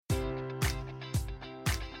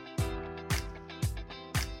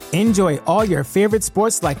Enjoy all your favorite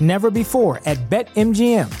sports like never before at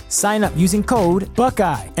BetMGM. Sign up using code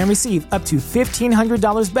Buckeye and receive up to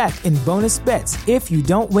 $1,500 back in bonus bets if you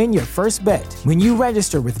don't win your first bet. When you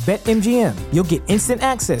register with BetMGM, you'll get instant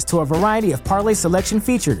access to a variety of parlay selection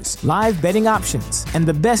features, live betting options, and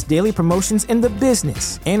the best daily promotions in the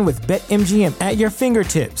business. And with BetMGM at your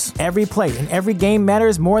fingertips, every play and every game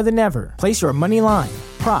matters more than ever. Place your money line,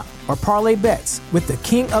 prop, or parlay bets with the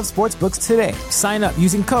king of sportsbooks today. Sign up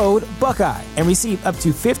using code Buckeye and receive up to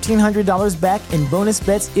 $1,500 back in bonus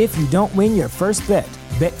bets if you don't win your first bet.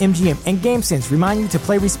 BetMGM and GameSense remind you to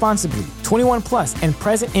play responsibly. 21 plus and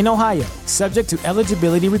present in Ohio, subject to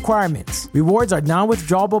eligibility requirements. Rewards are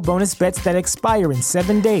non-withdrawable bonus bets that expire in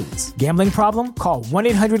 7 days. Gambling problem? Call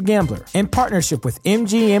 1-800-GAMBLER. In partnership with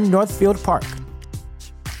MGM Northfield Park.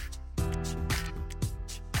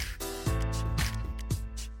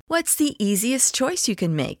 What's the easiest choice you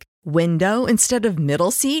can make? Window instead of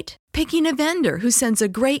middle seat? Picking a vendor who sends a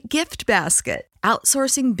great gift basket?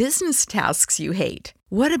 Outsourcing business tasks you hate?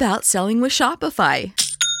 What about selling with Shopify?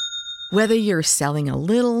 Whether you're selling a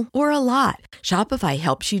little or a lot, Shopify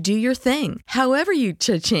helps you do your thing, however you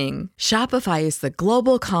cha-ching. Shopify is the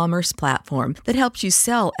global commerce platform that helps you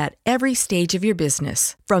sell at every stage of your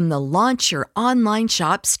business. From the launch your online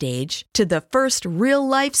shop stage to the first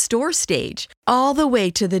real-life store stage, all the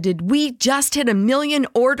way to the did we just hit a million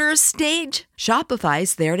orders stage?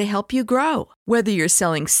 Shopify's there to help you grow. Whether you're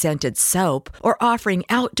selling scented soap or offering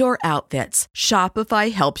outdoor outfits,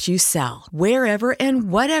 Shopify helps you sell. Wherever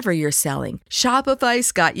and whatever you're selling,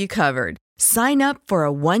 Shopify's got you covered. Sign up for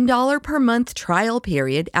a $1 per month trial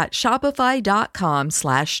period at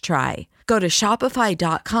shopify.com/try. Go to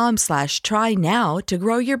shopify.com/try now to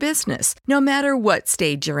grow your business, no matter what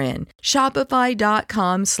stage you're in.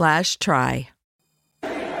 Shopify.com/try.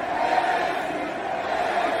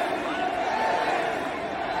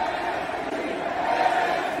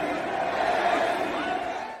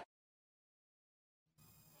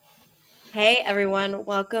 Hey everyone,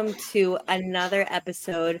 welcome to another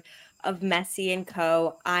episode of Messy and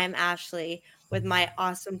Co. I'm Ashley with my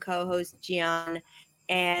awesome co-host Gian,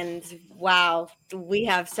 and wow, we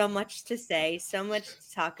have so much to say, so much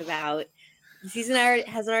to talk about. The season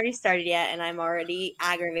hasn't already started yet, and I'm already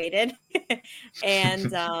aggravated.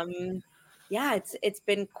 And yeah, it's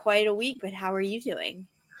been quite a week. But how are you doing?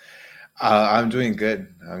 I'm doing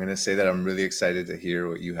good. I'm going to say that I'm really excited to hear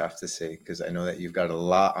what you have to say because I know that you've got a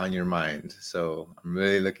lot on your mind. So I'm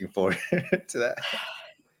really looking forward to that.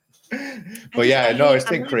 But it's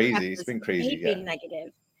been crazy. It's been crazy.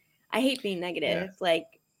 I hate being negative. Yeah. Like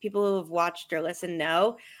people who have watched or listened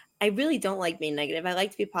know, I really don't like being negative. I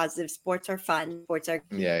like to be positive. Sports are fun. Sports are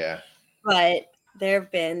But there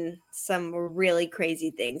have been some really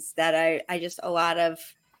crazy things that I just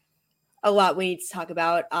a lot we need to talk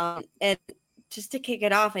about. And just to kick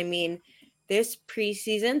it off, I mean, this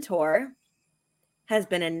preseason tour has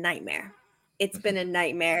been a nightmare. It's been a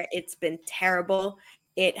nightmare. It's been terrible.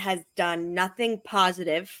 It has done nothing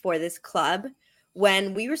positive for this club.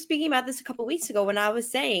 When we were speaking about this a couple of weeks ago, when I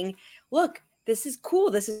was saying, look, this is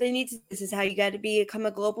cool. This is how you got to become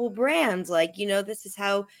a global brand. Like, this is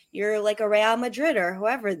how you're like a Real Madrid or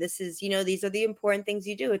whoever. This is, these are the important things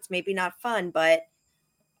you do. It's maybe not fun, but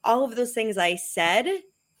all of those things I said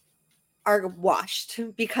are washed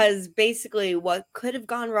because basically what could have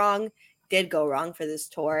gone wrong did go wrong for this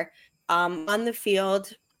tour. On the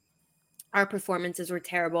field, our performances were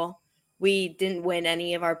terrible. We didn't win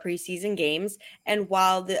any of our preseason games. And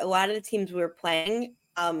while a lot of the teams we were playing,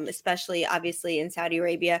 especially obviously in Saudi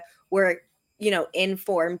Arabia, were,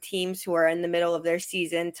 informed teams who are in the middle of their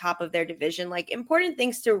season, top of their division, like important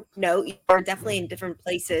things to note are definitely in different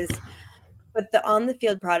places. But the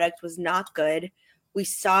on-the-field product was not good. We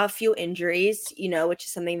saw a few injuries, which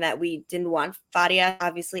is something that we didn't want. Fadia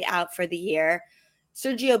obviously out for the year.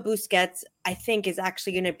 Sergio Busquets, I think, is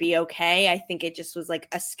actually going to be okay. I think it just was like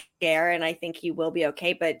a scare, and I think he will be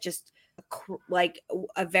okay. But just like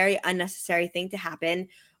a very unnecessary thing to happen.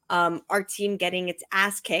 Our team getting its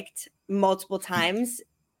ass kicked multiple times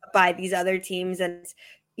by these other teams, and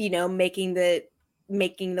making the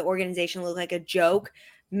organization look like a joke.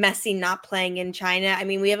 Messi not playing in China. I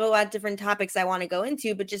mean, we have a lot of different topics I want to go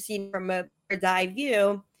into, but just from a bird's eye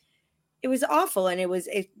view, it was awful. And it was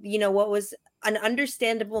what was an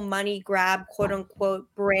understandable money grab, quote unquote,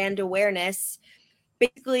 brand awareness,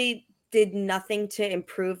 basically did nothing to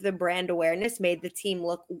improve the brand awareness, made the team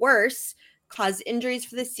look worse, caused injuries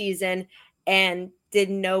for the season, and did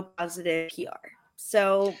no positive PR.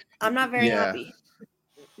 So I'm not very happy.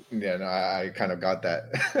 Yeah, no, I kind of got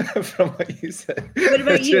that from what you said. What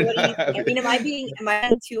about you? What do you think? I mean, am I being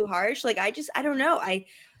too harsh? Like, I don't know.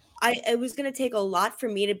 it was going to take a lot for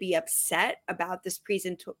me to be upset about this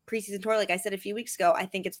preseason tour. Like I said a few weeks ago, I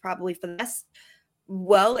think it's probably for the best.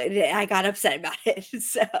 Well, I got upset about it.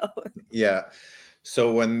 So yeah.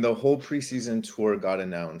 So when the whole preseason tour got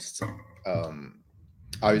announced,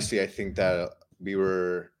 obviously I think that we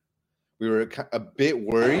were a bit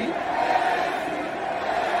worried.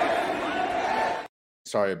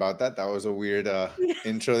 Sorry about that. That was a weird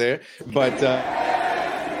intro there, but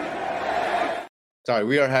sorry,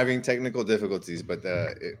 we are having technical difficulties, but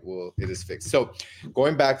it is fixed. So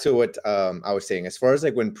going back to what I was saying, as far as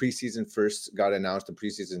like when preseason first got announced, the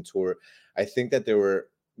preseason tour, I think that there were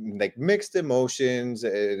like mixed emotions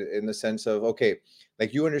in the sense of, okay,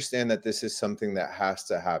 like you understand that this is something that has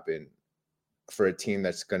to happen for a team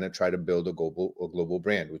that's going to try to build a global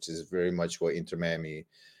brand, which is very much what Inter Miami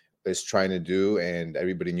is trying to do. And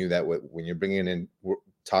everybody knew that when you're bringing in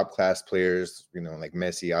top class players, you know, like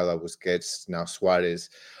Messi, Ala Busquets, now Suarez,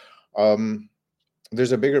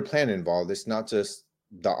 there's a bigger plan involved. It's not just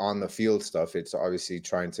the on the field stuff. It's obviously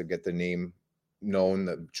trying to get the name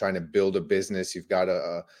known, trying to build a business. You've got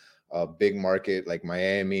a big market like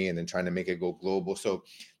Miami, and then trying to make it go global. So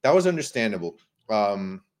that was understandable.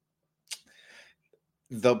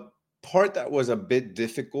 The part that was a bit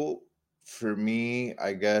difficult for me,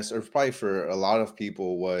 I guess, or probably for a lot of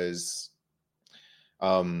people, was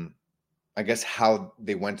I guess how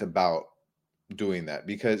they went about doing that,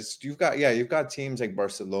 because you've got teams like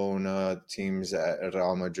Barcelona, teams at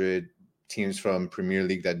Real Madrid, teams from Premier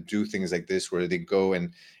League that do things like this where they go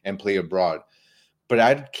and play abroad. But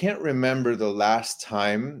I can't remember the last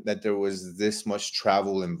time that there was this much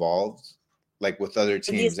travel involved, like with other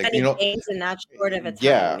teams, like, you know, games in that short of a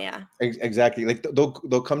time. Yeah, exactly. Like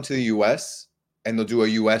they'll come to the US and they'll do a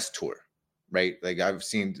US tour, right? Like I've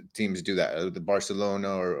seen teams do that. The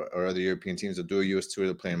Barcelona or other European teams will do a US tour.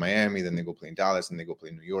 They'll play in Miami, then they go play in Dallas, and they go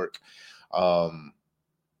play in New York.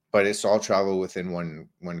 But it's all travel within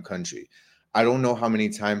one country. I don't know how many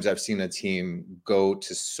times I've seen a team go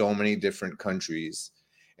to so many different countries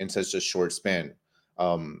in such a short span.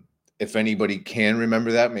 If anybody can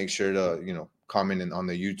remember that, make sure to, you know, comment on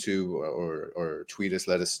the YouTube or tweet us,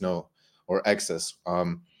 let us know, or X us.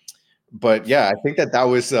 But yeah, I think that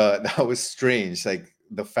was strange. Like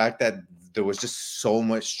the fact that there was just so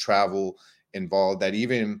much travel involved that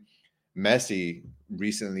even Messi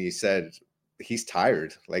recently said he's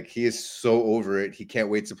tired. Like he is so over it. He can't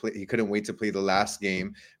wait to play. He couldn't wait to play the last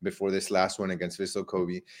game before this last one against Vissel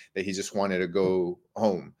Kobe, that he just wanted to go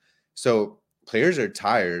home. So players are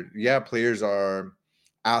tired. Yeah, players are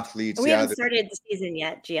athletes. We haven't started the season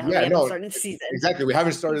yet, Gian. Yeah, we haven't started the season. Exactly. We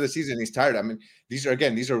haven't started the season. He's tired. I mean, these are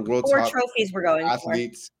world top trophies we're going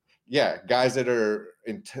athletes. For. Yeah, guys that are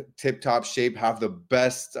in tip-top shape, have the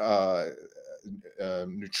best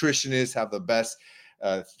nutritionists, have the best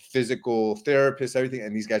physical therapists, everything.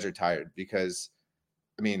 And these guys are tired because,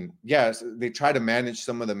 I mean, yes, they try to manage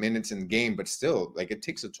some of the minutes in the game, but still, like, it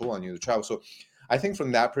takes a toll on you to travel. So I think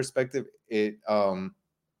from that perspective, it was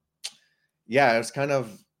kind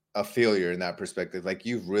of a failure in that perspective. Like,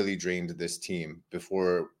 you've really drained this team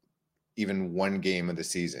before even one game of the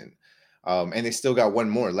season. And they still got one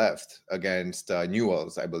more left against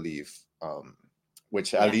Newell's, I believe,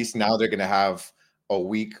 which at least now they're going to have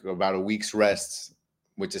about a week's rest,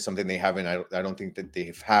 which is something they haven't, I don't think that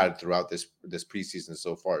they've had throughout this preseason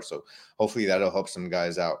so far. So hopefully that'll help some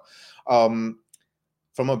guys out.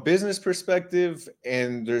 From a business perspective,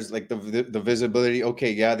 and there's like the visibility.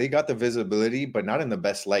 Okay, yeah, they got the visibility, but not in the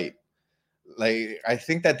best light. Like, I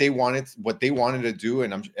think that what they wanted to do,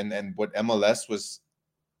 and what MLS was,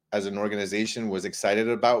 as an organization, was excited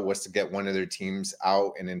about, was to get one of their teams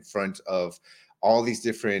out and in front of all these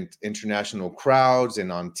different international crowds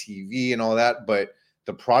and on TV and all that. But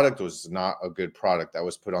the product was not a good product that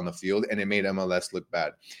was put on the field, and it made MLS look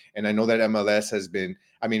bad. And I know that MLS has been,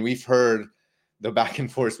 I mean, we've heard the back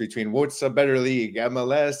and forth between what's a better league,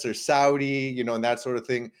 MLS or Saudi, you know, and that sort of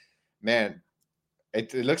thing. Man,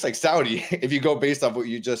 it looks like Saudi if you go based off what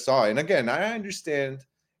you just saw. And again, I understand,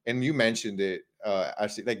 and you mentioned it,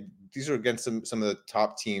 actually, like, these are against some of the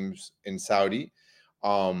top teams in Saudi,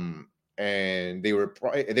 and they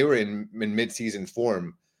were in mid-season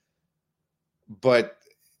form. But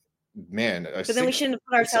man, but then we shouldn't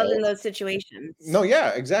put ourselves in those situations. No,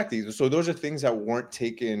 yeah, exactly. So those are things that weren't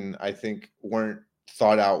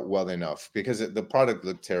thought out well enough, because the product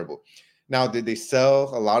looked terrible. Now, did they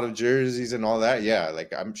sell a lot of jerseys and all that? Yeah,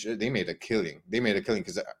 like, I'm sure they made a killing.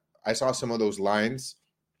 Because I saw some of those lines,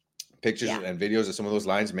 pictures and videos of some of those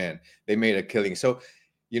lines. Man, they made a killing. So,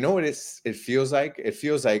 you know what it feels like? It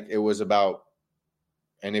feels like it was about,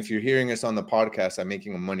 and if you're hearing us on the podcast, I'm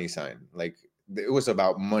making a money sign. Like, it was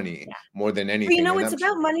about money more than anything. But, you know, it's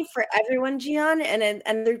about money for everyone, Gian, and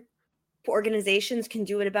their organizations can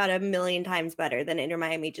do it about 1,000,000 times better than Inter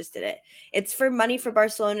Miami just did it. It's for money for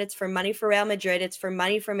Barcelona. It's for money for Real Madrid. It's for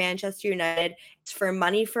money for Manchester United. It's for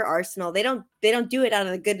money for Arsenal. They don't do it out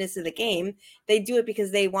of the goodness of the game. They do it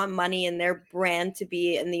because they want money in their brand to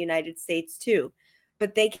be in the United States too.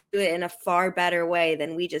 But they can do it in a far better way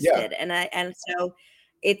than we just did. And so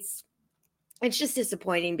it's just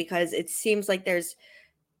disappointing because it seems like there's,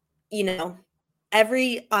 you know,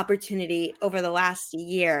 every opportunity over the last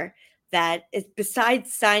year that is,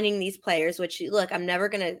 besides signing these players, which, look, I'm never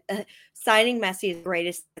going to signing Messi is the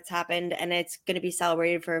greatest that's happened, and it's going to be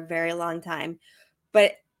celebrated for a very long time.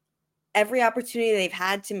 But every opportunity they've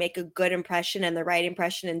had to make a good impression and the right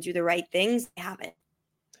impression and do the right things, they haven't.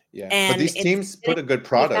 Yeah, and but these teams put a good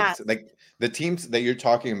product. Like the teams that you're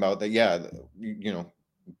talking about, that you know,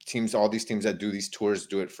 teams, all these teams that do these tours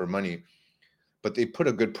do it for money, but they put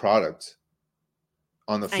a good product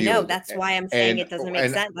on the field. I know, that's why I'm saying it doesn't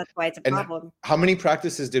make sense. That's why it's a problem. How many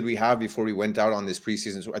practices did we have before we went out on this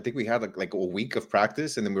preseason? So I think we had like a week of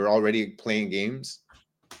practice, and then we were already playing games.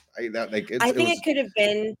 I think it could have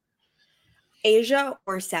been Asia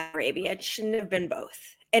or Saudi Arabia. It shouldn't have been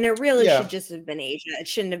both. And it really should just have been Asia. It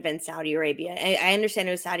shouldn't have been Saudi Arabia. I understand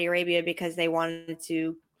it was Saudi Arabia because they wanted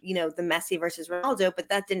to, you know, the Messi versus Ronaldo, but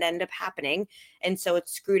that didn't end up happening. And so it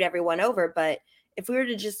screwed everyone over. But if we were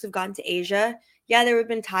to just have gone to Asia, yeah, they would have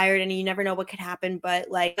been tired and you never know what could happen. But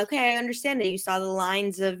like, okay, I understand it. You saw the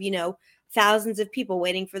lines of, you know, thousands of people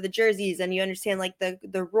waiting for the jerseys, and you understand like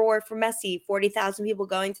the roar for Messi, 40,000 people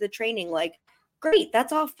going to the training. Like, great,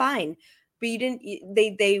 that's all fine. But you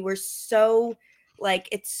didn't, they were so, like,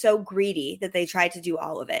 it's so greedy that they tried to do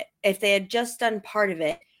all of it. If they had just done part of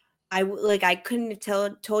it, I couldn't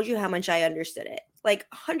have told you how much I understood it. Like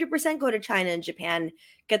 100% go to China and Japan,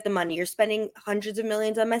 get the money. You're spending hundreds of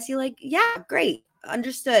millions on Messi. Like, yeah, great.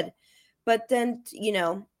 Understood. But then, you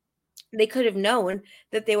know, they could have known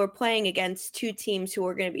that they were playing against two teams who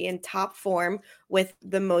were going to be in top form with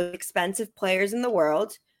the most expensive players in the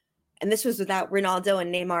world. And this was without Ronaldo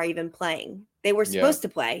and Neymar even playing. They were supposed to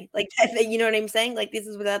play. Like, you know what I'm saying? Like, this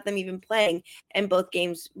is without them even playing. And both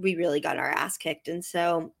games, we really got our ass kicked. And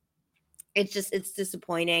so it's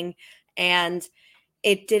disappointing. And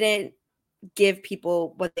it didn't give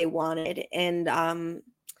people what they wanted. And,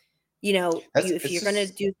 you know, if you're going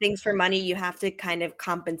to do things for money, you have to kind of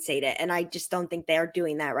compensate it. And I just don't think they are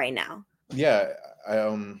doing that right now. Yeah.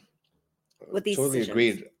 With these totally decisions.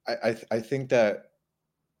 Agreed. I think that,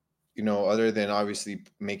 you know, other than obviously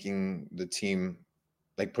making the team,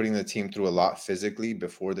 like putting the team through a lot physically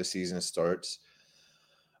before the season starts.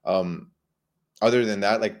 Other than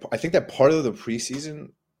that, like, I think that part of the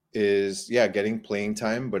preseason is, getting playing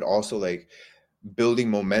time, but also like building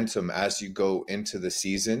momentum as you go into the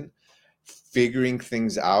season, figuring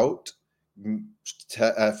things out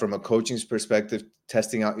from a coaching's perspective,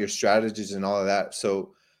 testing out your strategies and all of that.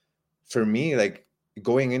 So for me, like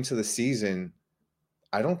going into the season,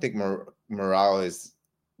 I don't think morale is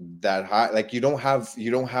that high. Like you don't have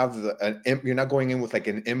you're not going in with like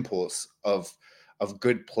an impulse of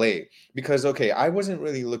good play, because I wasn't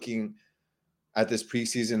really looking at this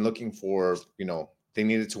preseason looking for, you know, they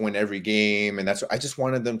needed to win every game, and I just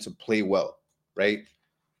wanted them to play well, right?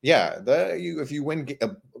 Yeah, if you win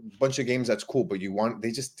a bunch of games, that's cool, but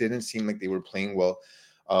they just didn't seem like they were playing well.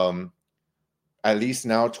 At least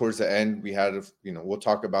now towards the end, we had, you know, we'll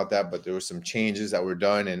talk about that, but there were some changes that were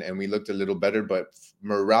done and we looked a little better. But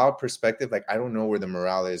morale perspective, like I don't know where the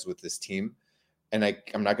morale is with this team. And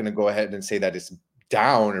I'm not going to go ahead and say that it's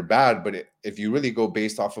down or bad, but if you really go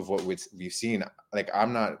based off of what we've seen, like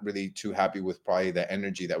I'm not really too happy with probably the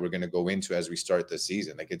energy that we're going to go into as we start the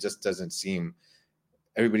season. Like it just doesn't seem,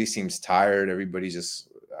 everybody seems tired. Everybody just,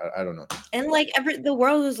 I don't know. And like the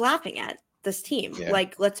world was laughing at this team.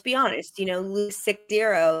 Like, let's be honest, you know, lose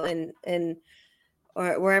 6-0 and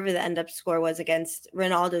or wherever the end up score was against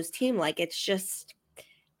Ronaldo's team. Like,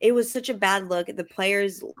 it was such a bad look. The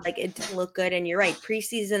players, like, it didn't look good. And you're right.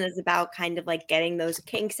 Preseason is about kind of like getting those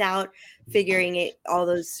kinks out, figuring it, all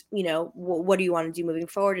those, you know, what do you want to do moving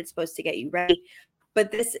forward? It's supposed to get you ready.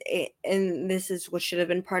 But this is what should have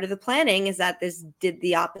been part of the planning, is that this did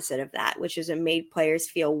the opposite of that, which is it made players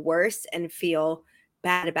feel worse and feel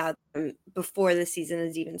bad about them before the season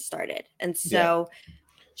has even started. And so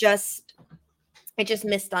it just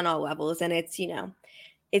missed on all levels. And it's, you know,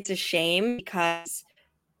 it's a shame because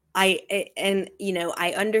I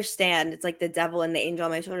understand it's like the devil and the angel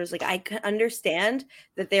on my shoulders. Like, I understand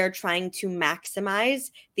that they're trying to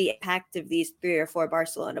maximize the impact of these 3 or 4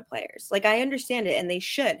 Barcelona players. Like, I understand it, and they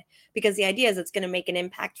should, because the idea is it's going to make an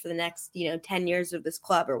impact for the next, 10 years of this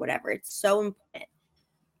club or whatever. It's so important.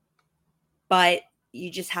 But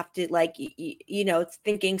you just have to, like, it's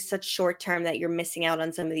thinking such short term that you're missing out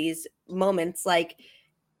on some of these moments. Like,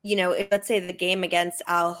 let's say the game against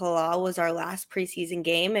Al Hilal was our last preseason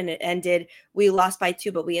game and it ended, we lost by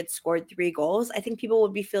 2, but we had scored 3 goals. I think people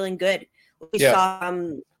would be feeling good. We saw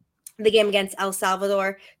the game against El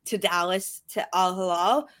Salvador to Dallas to Al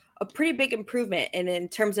Hilal, a pretty big improvement in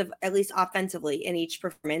terms of at least offensively in each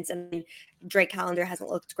performance. And Drake Callender hasn't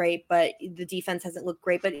looked great, but the defense hasn't looked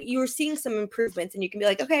great. But you were seeing some improvements, and you can be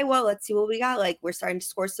like, okay, well, let's see what we got. Like, we're starting to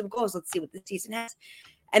score some goals. Let's see what the season has.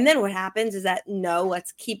 And then what happens is that, no,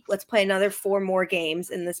 let's play another 4 more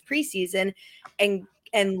games in this preseason and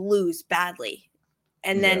lose badly.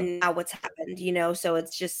 And then now what's happened, so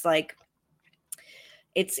it's just like,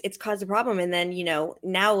 it's caused a problem. And then,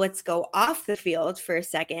 now let's go off the field for a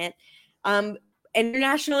second.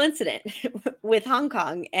 International incident with Hong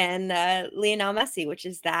Kong and Lionel Messi, which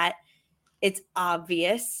is that it's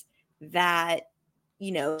obvious that,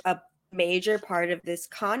 a major part of this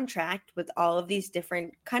contract with all of these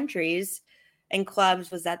different countries and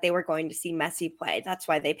clubs was that they were going to see Messi play. That's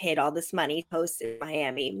why they paid all this money to host in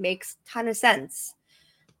Miami. Makes a ton of sense.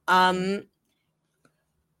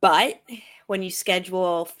 But when you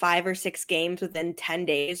schedule 5 or 6 games within 10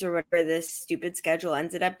 days or whatever this stupid schedule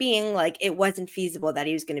ended up being, like, it wasn't feasible that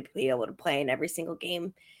he was going to be able to play in every single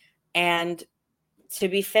game. And to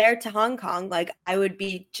be fair to Hong Kong, like, I would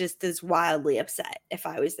be just as wildly upset if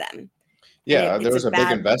I was them. Yeah, there was a big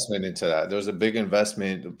investment into that. There was a big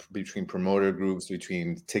investment between promoter groups,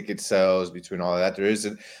 between ticket sales, between all of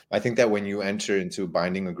that. I think that when you enter into a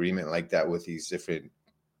binding agreement like that with these different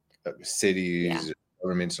cities,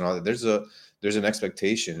 governments and all that, there's an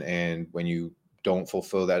expectation. And when you don't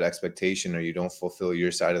fulfill that expectation, or you don't fulfill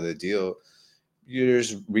your side of the deal,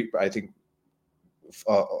 I think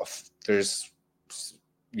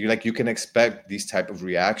you can expect these type of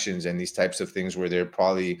reactions and these types of things where they're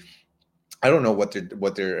probably, I don't know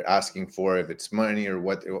what they're asking for, if it's money or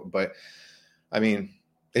what, but I mean,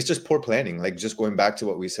 it's just poor planning. Like, just going back to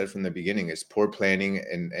what we said from the beginning, it's poor planning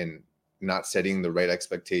and not setting the right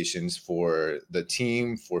expectations for the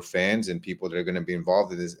team, for fans, and people that are going to be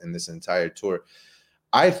involved in this entire tour.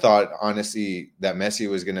 I thought, honestly, that Messi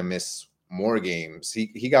was going to miss more games.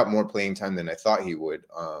 He got more playing time than I thought he would.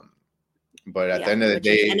 But at the end of the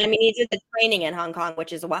day, and I mean, he did the training in Hong Kong,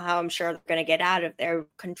 which is how I'm sure they're going to get out of their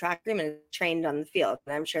contract agreement, trained on the field.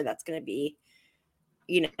 And I'm sure that's going to be,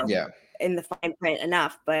 in the fine print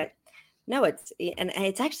enough. But no,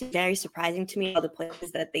 it's actually very surprising to me all the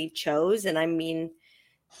places that they chose. And I mean,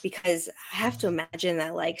 because I have to imagine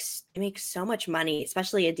that, like, they make so much money,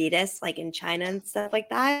 especially Adidas, like in China and stuff like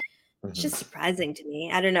that. It's just surprising to me.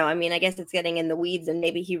 I don't know. I mean, I guess it's getting in the weeds, and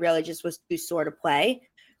maybe he really just was too sore to play.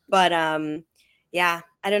 But I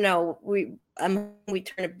don't know. We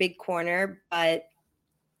turned a big corner, but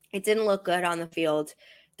it didn't look good on the field.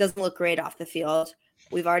 Doesn't look great off the field.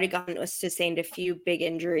 We've already sustained a few big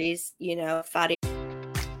injuries. Fadi.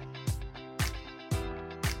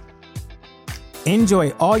 Enjoy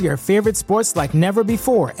all your favorite sports like never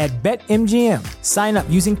before at BetMGM. Sign up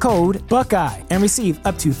using code Buckeye and receive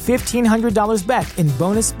up to $1,500 back in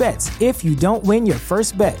bonus bets if you don't win your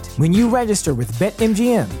first bet. When you register with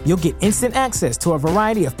BetMGM, you'll get instant access to a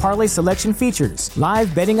variety of parlay selection features,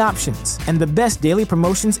 live betting options, and the best daily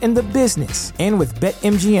promotions in the business. And with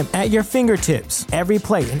BetMGM at your fingertips, every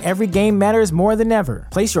play and every game matters more than ever.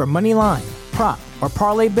 Place your money line, prop, or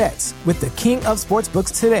parlay bets with the king of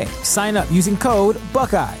sportsbooks today. Sign up using code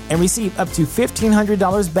Buckeye and receive up to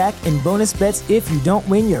 $1,500 back in bonus bets if you don't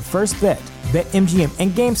win your first bet. BetMGM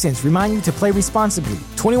and GameSense remind you to play responsibly.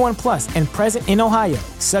 21 plus and present in Ohio,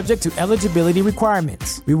 subject to eligibility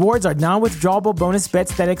requirements. Rewards are non-withdrawable bonus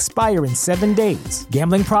bets that expire in 7 days.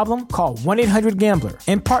 Gambling problem? Call 1-800-GAMBLER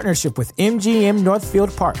in partnership with MGM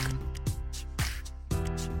Northfield Park.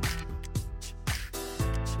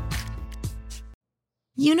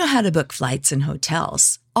 You know how to book flights and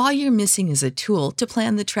hotels. All you're missing is a tool to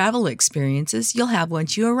plan the travel experiences you'll have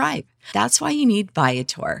once you arrive. That's why you need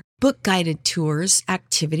Viator. Book guided tours,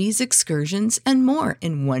 activities, excursions, and more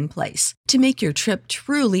in one place to make your trip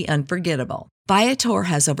truly unforgettable. Viator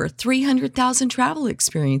has over 300,000 travel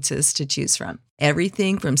experiences to choose from.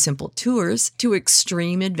 Everything from simple tours to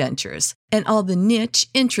extreme adventures and all the niche,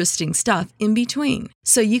 interesting stuff in between.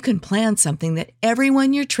 So you can plan something that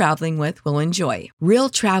everyone you're traveling with will enjoy. Real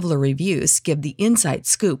traveler reviews give the inside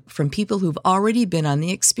scoop from people who've already been on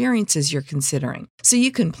the experiences you're considering. So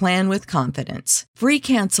you can plan with confidence. Free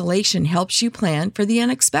cancellation helps you plan for the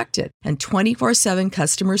unexpected. And 24/7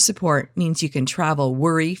 customer support means you can travel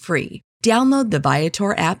worry-free. Download the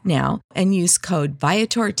Viator app now and use code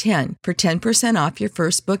Viator10 for 10% off your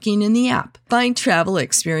first booking in the app. Find travel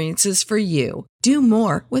experiences for you. Do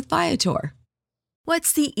more with Viator.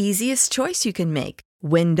 What's the easiest choice you can make?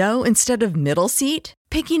 Window instead of middle seat?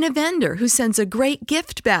 Picking a vendor who sends a great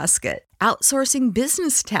gift basket? Outsourcing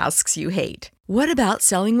business tasks you hate? What about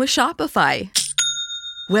selling with Shopify?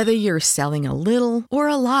 Whether you're selling a little or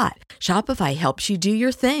a lot, Shopify helps you do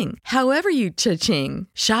your thing, however you cha-ching.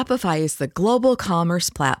 Shopify is the global commerce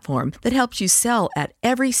platform that helps you sell at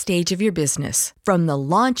every stage of your business. From the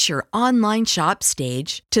launch your online shop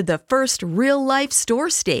stage to the first real-life store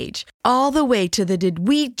stage, all the way to the did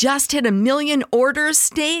we just hit a million orders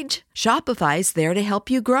stage. Shopify's there to help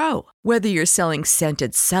you grow. Whether you're selling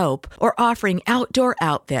scented soap or offering outdoor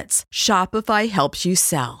outfits, Shopify helps you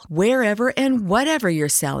sell. Wherever and whatever you're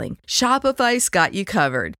selling, Shopify's got you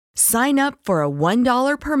covered. Sign up for a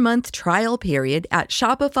 $1 per month trial period at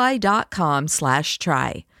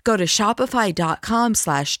shopify.com/try. Go to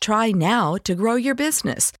shopify.com/try now to grow your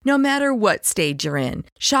business, no matter what stage you're in.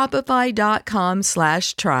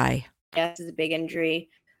 Shopify.com/try. Yes, is a big injury.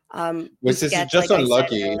 Which is just like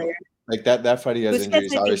unlucky. Like that Farias injury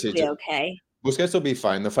is obviously okay. Busquets will be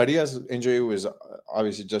fine. The Farias injury was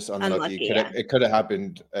obviously just unlucky. It could have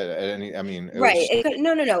happened at any. I mean, right?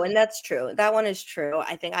 No, and that's true. That one is true.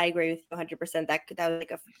 I think I agree with you 100%. That was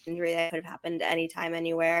like a injury that could have happened anytime,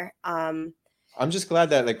 anywhere. I'm just glad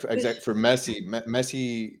that for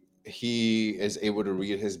Messi, he is able to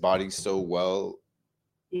read his body so well.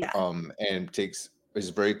 Yeah. And is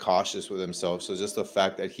very cautious with himself. So just the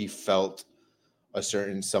fact that he felt a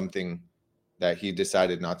certain something that he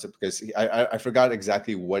decided not to, because I forgot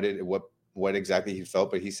exactly what exactly he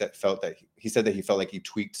felt, but he said that he felt like he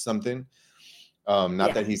tweaked something.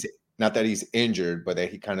 Not that he's injured, but that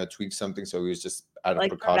he kind of tweaked something. So he was just out of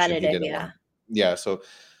precaution. He didn't want. Yeah. So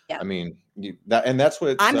I mean that's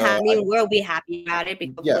what I'm happy. We'll be happy about it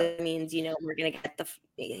because it means we're gonna get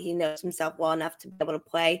he knows himself well enough to be able to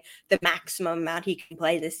play the maximum amount he can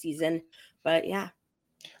play this season. But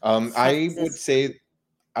I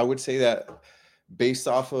would say that based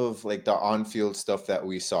off of like the on-field stuff that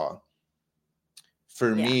we saw,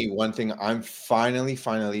 for me, one thing I'm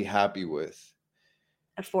finally happy with.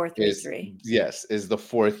 A 4-3-3. Is the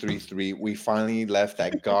 4-3-3. We finally left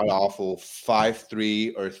that god awful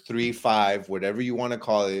 5-3 or 3-5, whatever you want to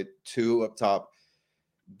call it, 2 up top.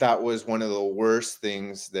 That was one of the worst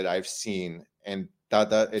things that I've seen, and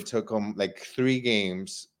that it took him like 3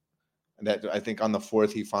 games. That I think on the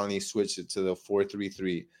 4th he finally switched it to the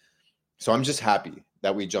 4-3-3. So I'm just happy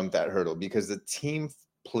that we jumped that hurdle because the team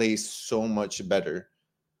plays so much better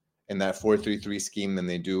in that 4-3-3 scheme than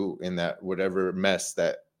they do in that whatever mess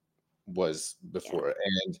that was before. Yeah.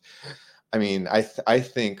 And I mean, I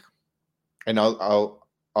think, and I'll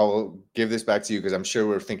give this back to you because I'm sure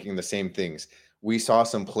we're thinking the same things. We saw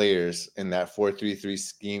some players in that 4-3-3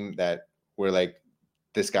 scheme that were like,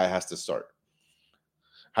 this guy has to start.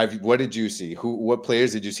 What did you see? What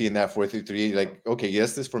players did you see in that 4-3-3? Like, okay,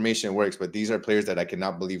 yes, this formation works, but these are players that I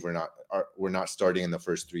cannot believe we're not starting in the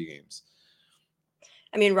first 3 games.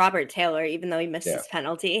 I mean, Robert Taylor, even though he missed his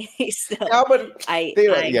penalty, he's still. Yeah, but they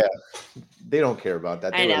don't care about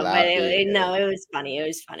that. I know, but it was funny. It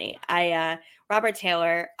was funny. Robert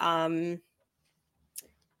Taylor. I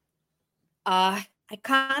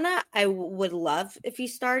would love if he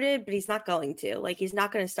started, but he's not going to. Like, he's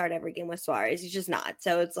not going to start every game with Suarez. He's just not.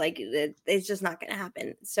 So it's like it's just not going to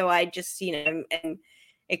happen. So I just am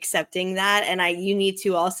accepting that, and you need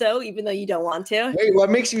to also, even though you don't want to. Wait, what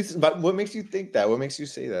makes you think that? What makes you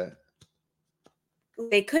say that?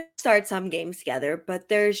 They could start some games together, but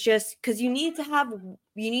there's just because you need to have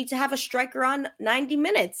a striker on 90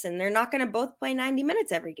 minutes, and they're not going to both play 90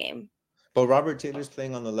 minutes every game. But Robert Taylor's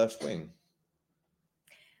playing on the left wing.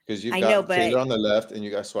 Because you've got Taylor on the left, and you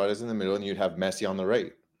got Suarez in the middle, and you'd have Messi on the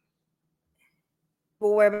right.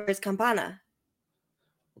 Well, where is Campana?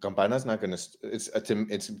 Campana's not going to. It's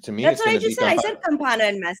to me. That's what I just said. I said Campana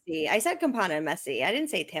and Messi. I didn't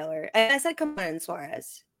say Taylor. I said Campana and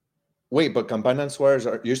Suarez. Wait, but Campana and Suarez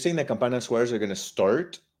you're saying that Campana and Suarez are going to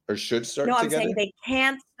start or should start together? No, I'm saying they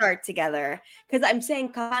can't start together because I'm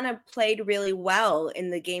saying Campana played really well in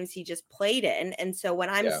the games he just played in, and so what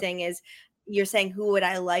I'm saying is, you're saying who would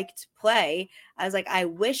I like to play? I was like, I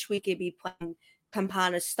wish we could be playing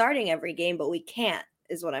Campana starting every game, but we can't.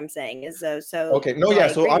 Is what I'm saying. Is so okay. No, yeah.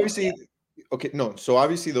 So obviously, okay, no. So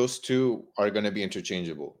obviously, those two are going to be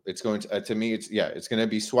interchangeable. It's going to me. It's going to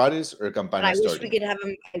be Suarez or Campana. I wish we could have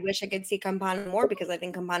him. I wish I could see Campana more because I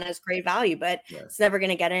think Campana has great value, but it's never going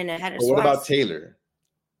to get in ahead of Suarez. What about Taylor?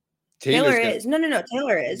 Taylor is no.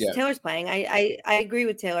 Taylor is. Yeah. Taylor's playing. I agree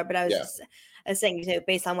with Taylor, but I was just saying,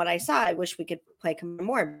 based on what I saw, I wish we could play Campana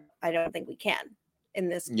more. I don't think we can in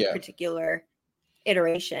this particular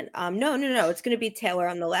iteration. No. It's going to be Taylor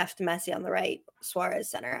on the left, Messi on the right, Suarez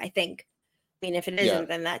center. I think. I mean, if it isn't,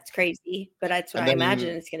 then that's crazy. But that's what I imagine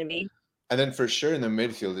it's going to be. And then for sure in the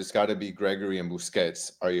midfield, it's got to be Gregory and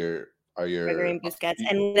Busquets. Are your Gregory and Busquets,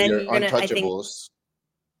 and then you're gonna, I think,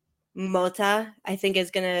 Mota. I think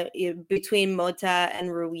is gonna between Mota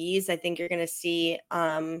and Ruiz. I think you're gonna see.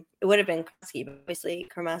 It would have been Kreski, but obviously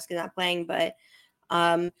Kreski not playing, but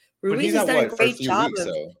Ruiz has done a great job of.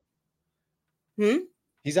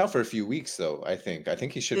 He's out for a few weeks, though. I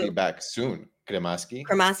think he should be back soon. Kreski?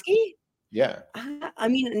 Yeah. I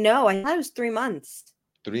mean, no, I thought it was 3 months.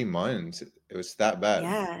 3 months? It was that bad?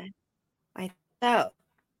 Yeah, I thought.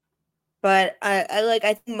 But I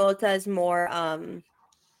think Mota is more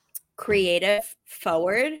creative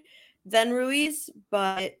forward than Ruiz,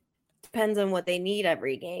 but depends on what they need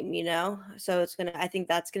every game, So I think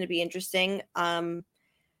that's gonna be interesting. And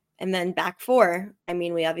then back four. I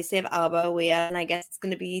mean, we obviously have Alba. And I guess it's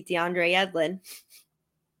gonna be DeAndre Yedlin.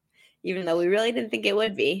 Even though we really didn't think it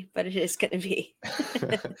would be, but it is going to be.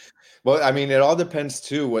 Well, I mean, it all depends,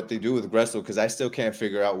 too, what they do with Gressel, because I still can't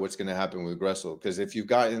figure out what's going to happen with Gressel. Because if you've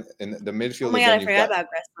got in the midfield... Oh, my God, I forgot about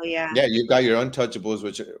Gressel, yeah. Yeah, you've got your untouchables,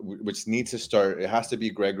 which need to start. It has to be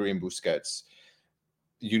Gregory and Busquets.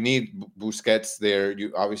 You need Busquets there.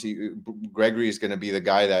 Gregory is going to be the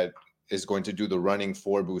guy that is going to do the running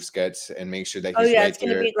for Busquets and make sure that he's it's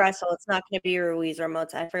going to be Gressel. It's not going to be Ruiz or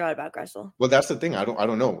Mota. I forgot about Gressel. Well, that's the thing. I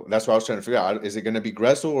don't know. That's what I was trying to figure out. Is it going to be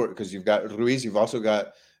Gressel, or because you've got Ruiz, you've also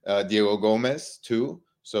got Diego Gomez too.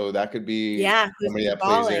 So that could be somebody that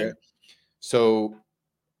plays there. So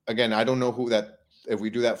again, I don't know who that. If we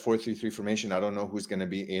do that 4-3-3 formation, I don't know who's going to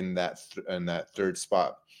be in that third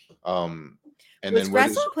spot. And was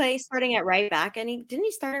Gressel play starting at right back? And didn't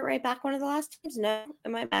he start at right back one of the last times? No,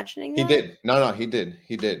 am I imagining that? He did. No, he did.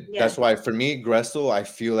 Yeah. That's why for me, Gressel, I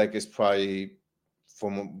feel like is probably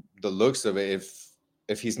from the looks of it.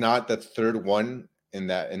 If he's not the third one in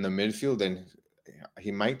the midfield, then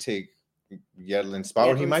he might take Yedlin's spot,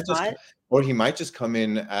 or he might just come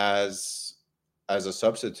in as a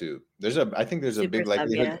substitute. I think there's a big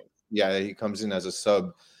likelihood. Yeah, he comes in as a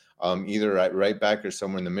sub, either at right back or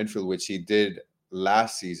somewhere in the midfield, which he did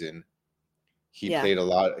last season. He played a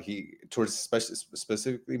lot.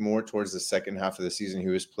 Specifically more towards the second half of the season, he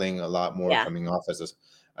was playing a lot more, coming off as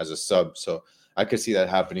a sub. So I could see that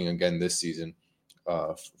happening again this season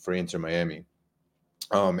for Inter Miami.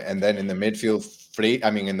 And then in the midfield,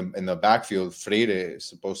 in the backfield, Freire is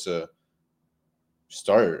supposed to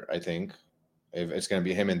start. I think if it's going to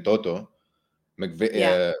be him and Toto.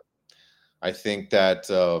 I think that.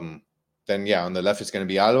 Then on the left it's going to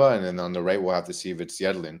be Alba, and then on the right we'll have to see if it's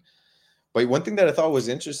Yedlin. But one thing that I thought was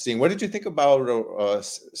interesting, what did you think about?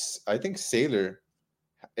 I think Sailor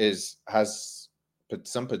has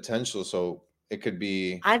some potential, so it could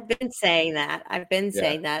be. I've been saying that. I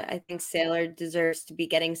think Sailor deserves to be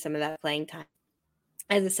getting some of that playing time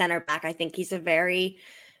as a center back. I think he's a very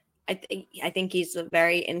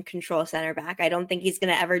in control center back. I don't think he's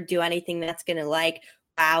going to ever do anything that's going to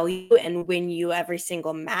wow you and win you every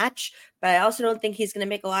single match, but I also don't think he's going to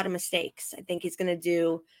make a lot of mistakes. I think he's going to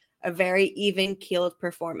do a very even-keeled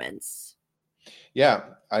performance. Yeah,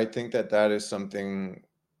 I think that is something.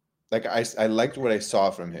 I liked what I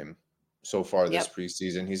saw from him so far this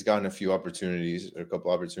preseason. He's gotten a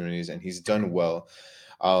couple opportunities, and he's done well.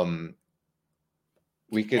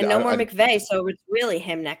 We could no more McVeigh, so it's really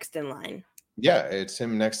him next in line. Yeah, it's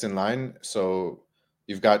him next in line. So.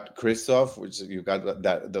 You've got Christoph, which you've got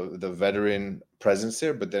the veteran presence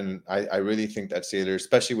there, but then I really think that Sailor,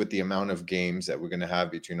 especially with the amount of games that we're going to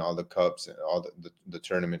have between all the cups and all the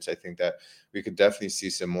tournaments, I think that we could definitely see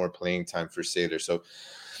some more playing time for Sailor. So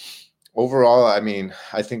overall, I mean,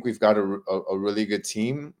 I think we've got a really good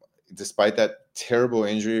team. Despite that terrible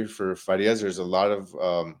injury for Farias, there's a lot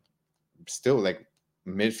of still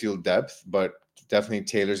midfield depth, but definitely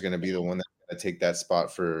Taylor's going to be the one that's going to take that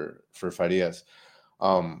spot for Farias.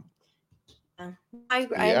 I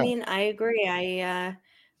mean, I agree. I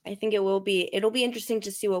think it'll be interesting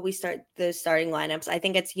to see what the starting lineups. I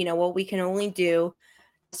think it's, what we can only do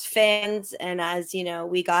fans and as,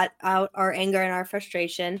 we got out our anger and our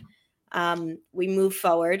frustration, we move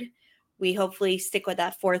forward. We hopefully stick with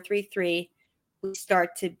that 4-3-3. We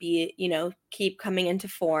start to be, keep coming into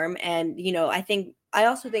form. And, I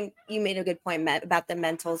also think you made a good point, Matt, about the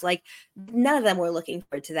mentals. Like, none of them were looking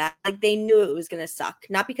forward to that. Like, they knew it was going to suck,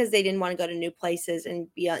 not because they didn't want to go to new places and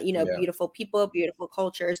be, beautiful people, beautiful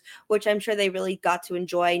cultures, which I'm sure they really got to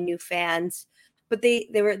enjoy, new fans. But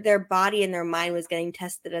their body and their mind was getting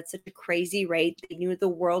tested at such a crazy rate. They knew the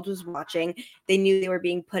world was watching. They knew they were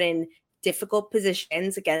being put in difficult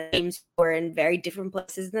positions against teams who were in very different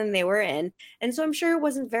places than they were in. And so I'm sure it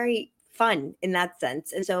wasn't very fun in that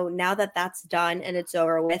sense. And so now that that's done and it's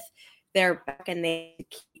over with, they're back and they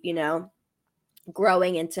keep,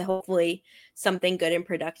 growing into hopefully something good and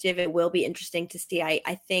productive. It will be interesting to see.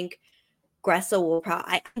 I think Gressel will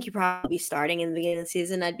I think he'll probably be starting in the beginning of the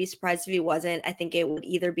season. I'd be surprised if he wasn't. I think it would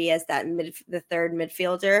either be as the third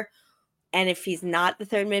midfielder. And if he's not the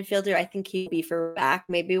third midfielder, I think he'd be for back.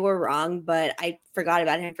 Maybe we're wrong, but I forgot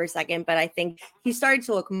about him for a second. But I think he started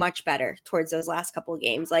to look much better towards those last couple of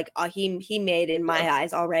games. Like he made, in my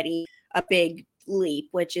eyes, already a big leap,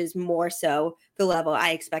 which is more so the level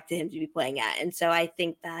I expected him to be playing at. And so I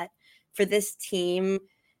think that for this team,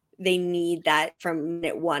 they need that from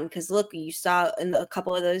minute one. Because look, you saw in a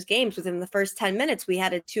couple of those games within the first 10 minutes, we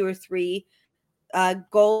had a 2 or 3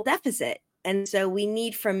 goal deficit. And so we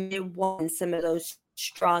need from minute one some of those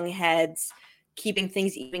strong heads, keeping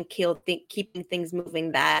things even keeled, keeping things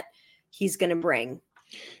moving that he's going to bring.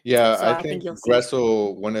 Yeah, so I think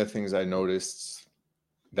Gressel, one of the things I noticed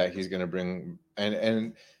that he's going to bring,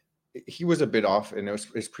 and he was a bit off in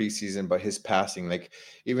his preseason, but his passing, like,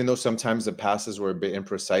 even though sometimes the passes were a bit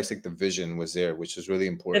imprecise, like the vision was there, which is really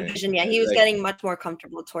important. The vision, yeah, he was getting much more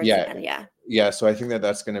comfortable towards the end, yeah. So I think that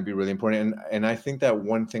that's going to be really important, and I think that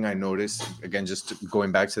one thing I noticed, again, just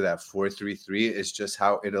going back to that 4-3-3, is just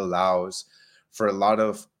how it allows for a lot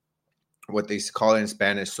of what they call in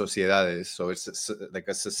Spanish sociedades. So it's like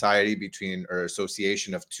a society between, or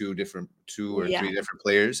association of two or three different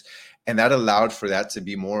players. And that allowed for that to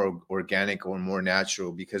be more organic or more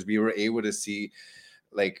natural, because we were able to see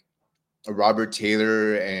like Robert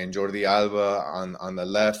Taylor and Jordi Alba on the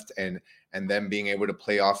left, and them being able to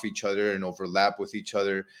play off each other and overlap with each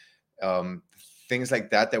other. Things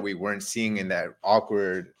like that we weren't seeing in that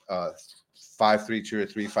awkward 5-3-2 or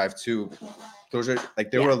 3-5-2. Those are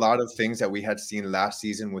like, there were a lot of things that we had seen last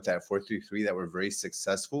season with that 4-3-3 that were very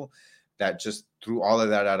successful, that just threw all of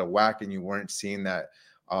that out of whack, and you weren't seeing that.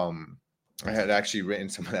 I had actually written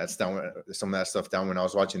some of that stuff down when I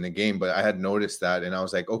was watching the game, but I had noticed that, and I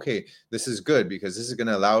was like, okay, this is good, because this is going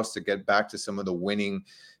to allow us to get back to some of the winning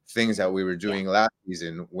things that we were doing last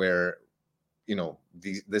season, where,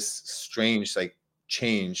 this strange like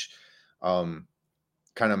change kind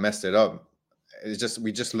of messed it up.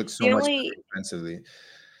 We just look so much better defensively.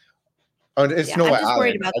 Oh, it's Noah Allen. I'm just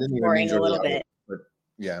worried about the scoring a little bit.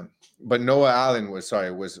 But Noah Allen was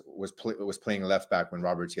playing left back when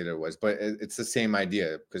Robert Taylor was. But it's the same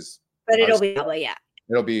idea, because. But it'll be Alba, yeah.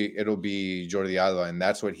 It'll be Jordi Alba, and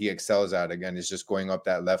that's what he excels at. Again, is just going up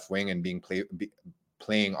that left wing and being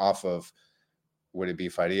playing off of, would it be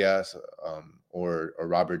Farias or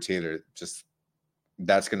Robert Taylor? Just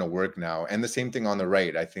that's going to work now. And the same thing on the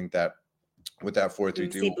right. I think that with that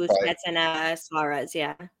 4-3-3, Busquets and Suarez,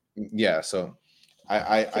 yeah. So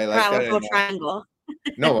I like that triangle.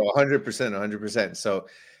 No, 100%. So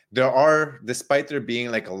there are, despite there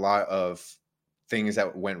being like a lot of things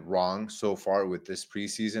that went wrong so far with this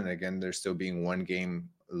preseason, again, there's still being one game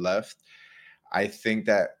left. I think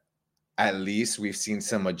that at least we've seen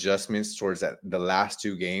some adjustments towards the last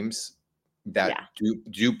 2 games that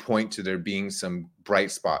do point to there being some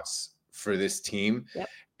bright spots for this team. Yep.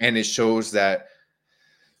 And it shows that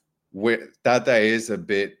Tata is a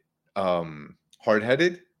bit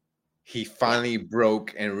hard-headed. He finally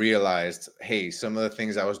broke and realized, hey, some of the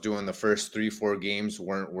things I was doing the first 3-4 games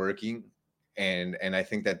weren't working. And I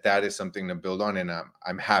think that is something to build on. And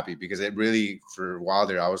I'm happy, because it really, for a while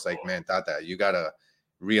there, I was like, man, Tata, you got to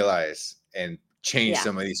realize and change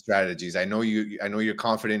some of these strategies. I know you're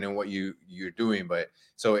confident in what you're doing, but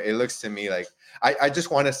so it looks to me like I just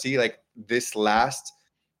want to see like this last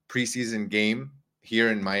preseason game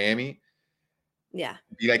here in Miami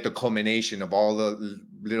be like the culmination of all the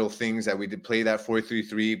little things that we did, play that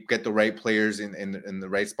 4-3-3, get the right players in the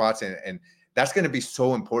right spots, and that's going to be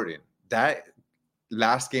so important. That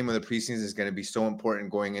last game of the preseason is going to be so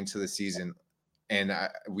important going into the season, and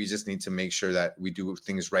we just need to make sure that we do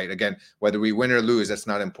things right. Again, whether we win or lose, that's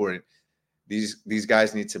not important. These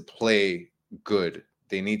guys need to play good.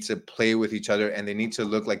 They need to play with each other, and they need to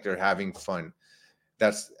look like they're having fun.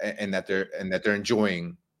 that they're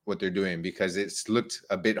enjoying what they're doing, because it's looked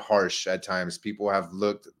a bit harsh at times. People have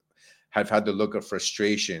had the look of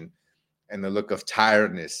frustration and the look of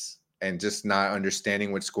tiredness and just not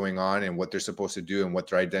understanding what's going on and what they're supposed to do and what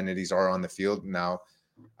their identities are on the field. Now,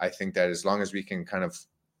 I think that as long as we can kind of,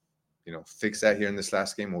 fix that here in this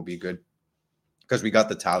last game, we'll be good, because we got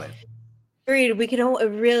the talent. Agreed. We can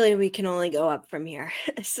only go up from here.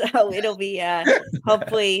 So it'll be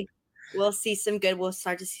hopefully we'll see some good. We'll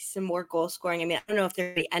start to see some more goal scoring. I mean, I don't know if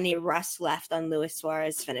there'll be any rust left on Luis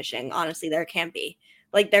Suarez finishing. Honestly, there can't be.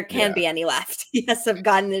 There can't be any left. He has to have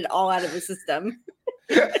gotten it all out of the system.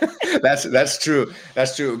 That's true.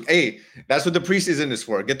 That's true. Hey, that's what the preseason is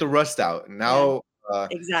for. Get the rust out. Now,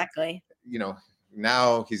 exactly.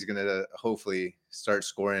 Now he's gonna hopefully start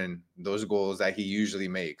scoring those goals that he usually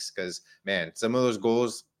makes. Because man, some of those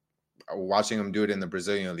goals, watching him do it in the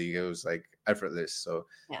Brazilian league, it was like effortless. So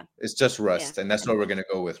it's just rust, and that's what we're gonna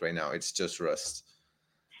go with right now. It's just rust.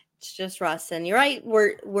 It's just rust, and you're right.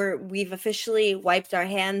 We've officially wiped our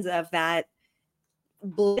hands of that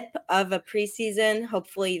blip of a preseason.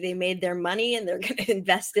 Hopefully, they made their money and they're going to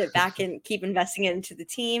invest it back and keep investing it into the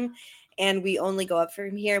team. And we only go up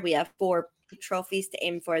from here. We have 4 trophies to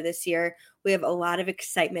aim for this year. We have a lot of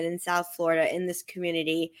excitement in South Florida, in this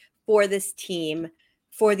community, for this team,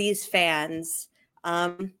 for these fans.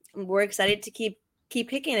 We're excited to keep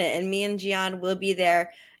picking it, and me and Gian will be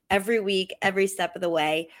there every week, every step of the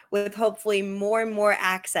way, with hopefully more and more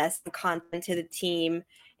access and content to the team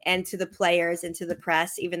and to the players and to the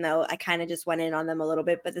press, even though I kind of just went in on them a little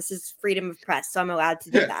bit, but this is freedom of press, so I'm allowed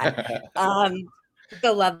to do that.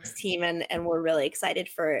 Still love this team, and we're really excited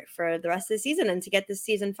for the rest of the season and to get this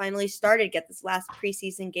season finally started, get this last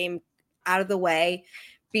preseason game out of the way,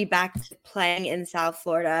 be back to playing in South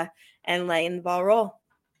Florida and letting the ball roll.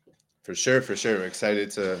 For sure. We're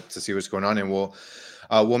excited to see what's going on, and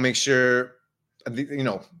we'll make sure,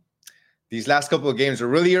 these last couple of games are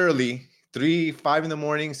really early, 3-5 in the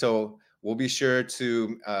morning, so we'll be sure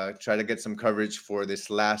to try to get some coverage for this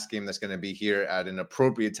last game that's going to be here at an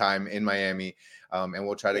appropriate time in Miami, and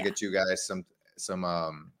we'll try to get you guys some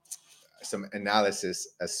analysis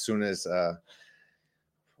as soon as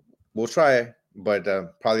we'll try. But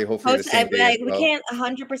probably hopefully the same day. We can't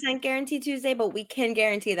 100% guarantee Tuesday, but we can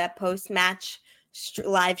guarantee that post-match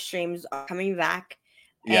live streams are coming back.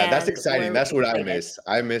 Yeah, that's exciting. That's what I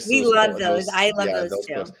miss. We love those. I love those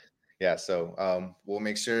too. Yeah, so we'll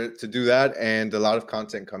make sure to do that, and a lot of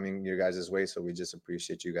content coming your guys' way. So we just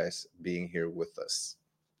appreciate you guys being here with us.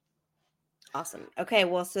 Awesome. Okay,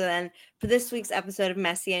 well, so then for this week's episode of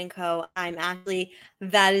Messi & Co., I'm Ashley.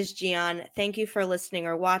 That is Gian. Thank you for listening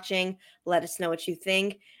or watching. Let us know what you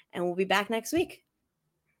think, and we'll be back next week.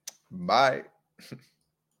 Bye.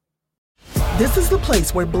 This is the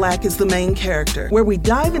place where Black is the main character, where we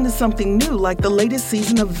dive into something new like the latest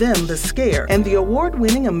season of Them, The Scare, and the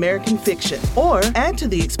award-winning American Fiction. Or add to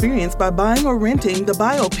the experience by buying or renting the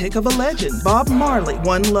biopic of a legend, Bob Marley,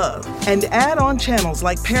 One Love. And add on channels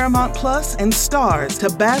like Paramount Plus and Stars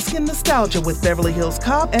to bask in nostalgia with Beverly Hills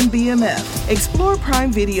Cop and BMF. Explore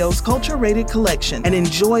Prime Video's culture-rated collection and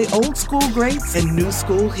enjoy old school greats and new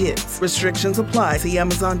school hits. Restrictions apply. See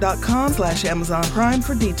Amazon.com/Amazon Prime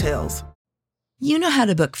for details. You know how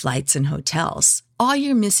to book flights and hotels. All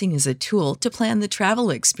you're missing is a tool to plan the travel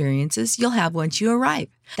experiences you'll have once you arrive.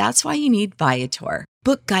 That's why you need Viator.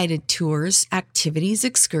 Book guided tours, activities,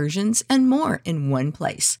 excursions, and more in one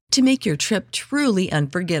place to make your trip truly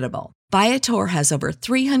unforgettable. Viator has over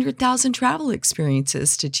 300,000 travel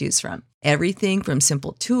experiences to choose from. Everything from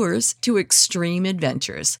simple tours to extreme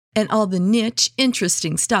adventures and all the niche,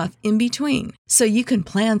 interesting stuff in between. So you can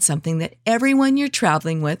plan something that everyone you're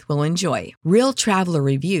traveling with will enjoy. Real traveler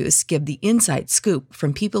reviews give the inside scoop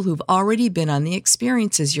from people who've already been on the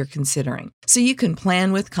experiences you're considering. So you can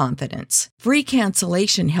plan with confidence. Free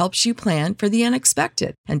cancellation helps you plan for the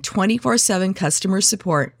unexpected. And 24/7 customer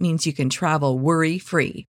support means you can travel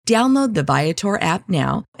worry-free. Download the Viator app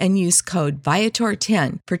now and use code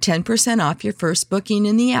Viator10 for 10% off your first booking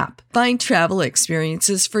in the app. Find travel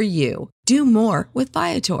experiences for you. Do more with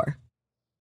Viator.